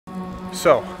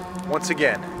So, once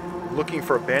again, looking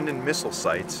for abandoned missile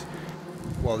sites.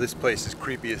 Well, this place is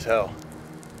creepy as hell.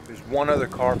 There's one other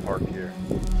car parked here.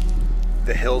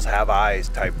 The Hills Have Eyes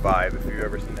type vibe, if you've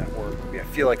ever seen that horror movie. I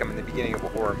feel like I'm in the beginning of a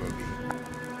horror movie.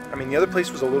 I mean, the other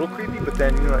place was a little creepy, but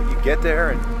then, you know, you get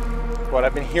there and, what,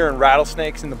 I've been hearing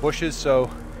rattlesnakes in the bushes, so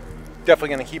definitely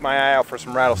gonna keep my eye out for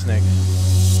some rattlesnakes.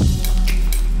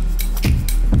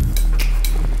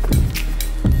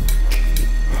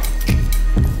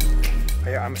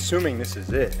 I'm assuming this is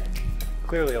it.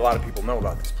 Clearly a lot of people know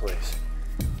about this place.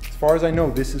 As far as I know,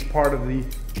 this is part of the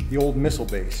old missile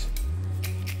base.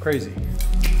 Crazy.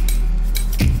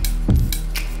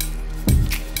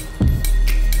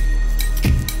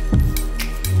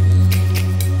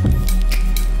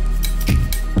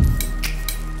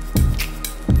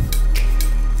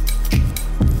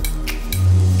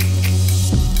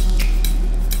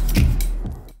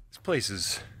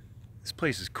 This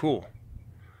place is cool.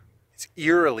 It's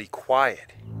eerily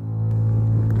quiet.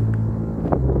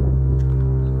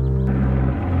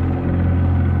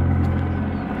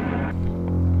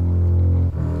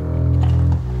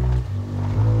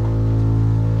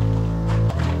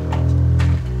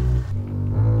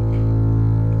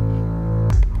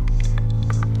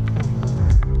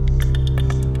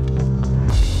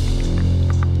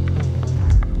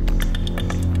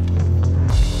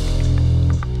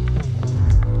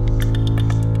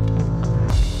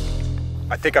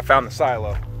 I think I found the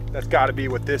silo. That's gotta be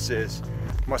what this is.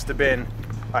 Must have been,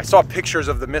 I saw pictures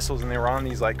of the missiles and they were on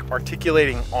these like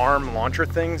articulating arm launcher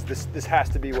things. This has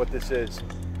to be what this is.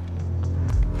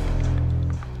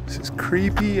 This is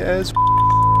creepy as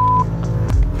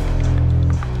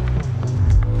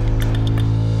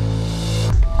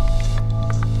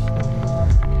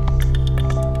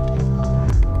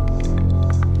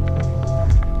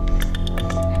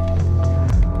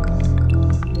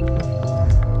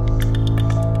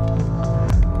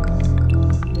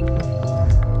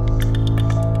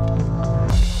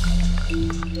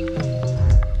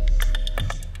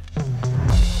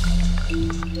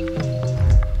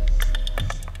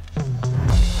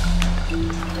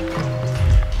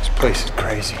place is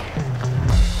crazy.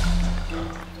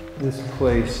 This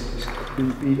place is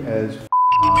creepy as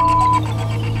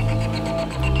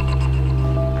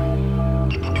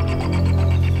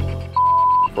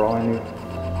for all I knew.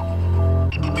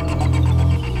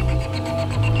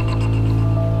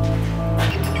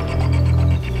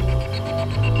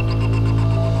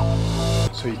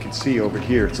 So you can see over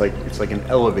here, it's like an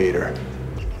elevator,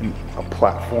 a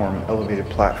platform, elevated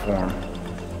platform,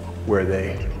 where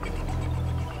they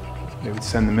would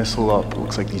send the missile up. It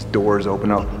looks like these doors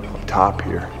open up top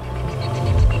here.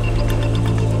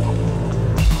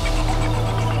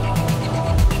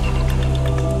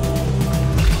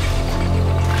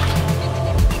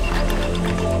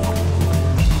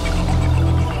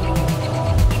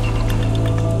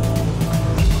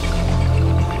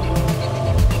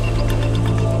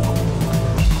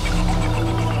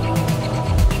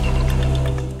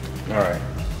 All right.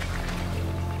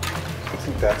 I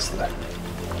think that's the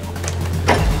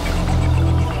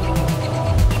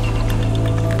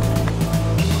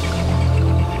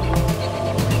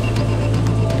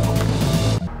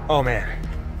Oh man,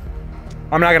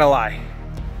 I'm not gonna lie,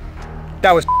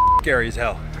 that was scary as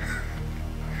hell.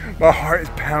 My heart is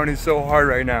pounding so hard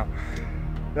right now.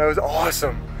 That was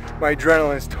awesome. My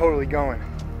adrenaline is totally going.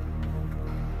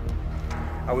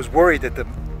 I was worried that the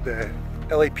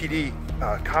LAPD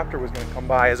copter was gonna come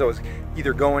by as I was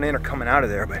either going in or coming out of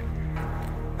there, but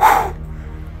whew,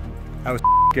 that was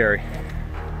scary.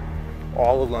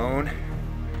 All alone,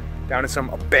 down in some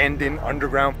abandoned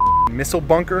underground missile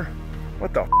bunker.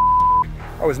 What the f?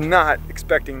 I was not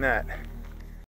expecting that.